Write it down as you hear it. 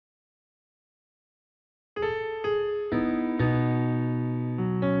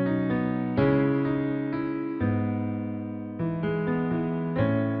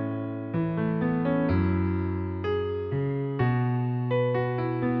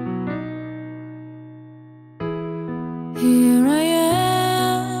Here I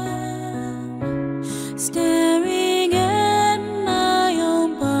am, staring at my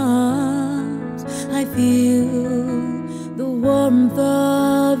own palms. I feel the warmth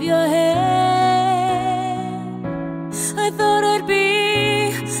of your hand. I thought I'd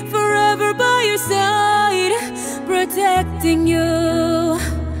be forever by your side, protecting you,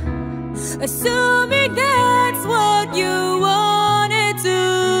 assuming that's what you wanted to.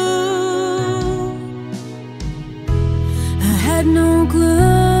 I had no clue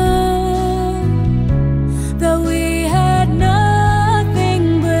that we had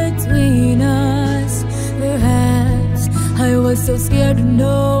nothing between us. Perhaps I was so scared to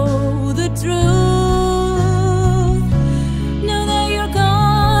know the truth. Now that you're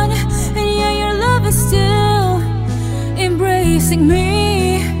gone, and yeah, your love is still embracing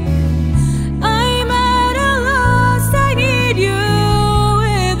me, I'm at a loss, I need you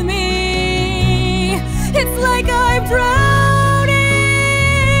with me. It's like I'm drowning,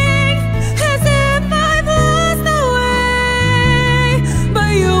 as if I've lost the way,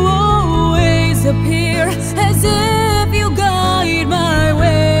 but you always appear, as if you guide my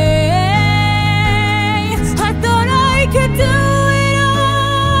way. I thought I could do it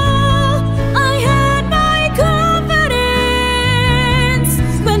all, I had my confidence,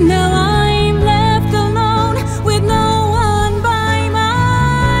 but now I'm left alone with no one by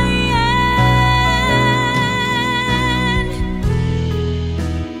my hand.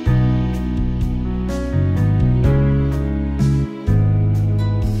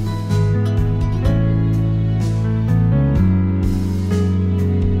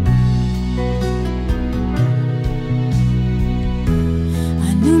 I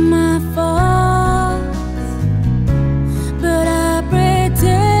knew my faults, but I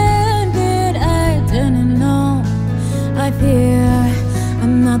pretended I didn't know. I fear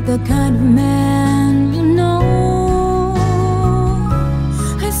I'm not the kind of man you know.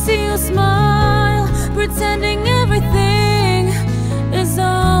 I see you smile, pretending everything is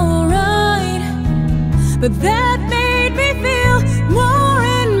alright, but that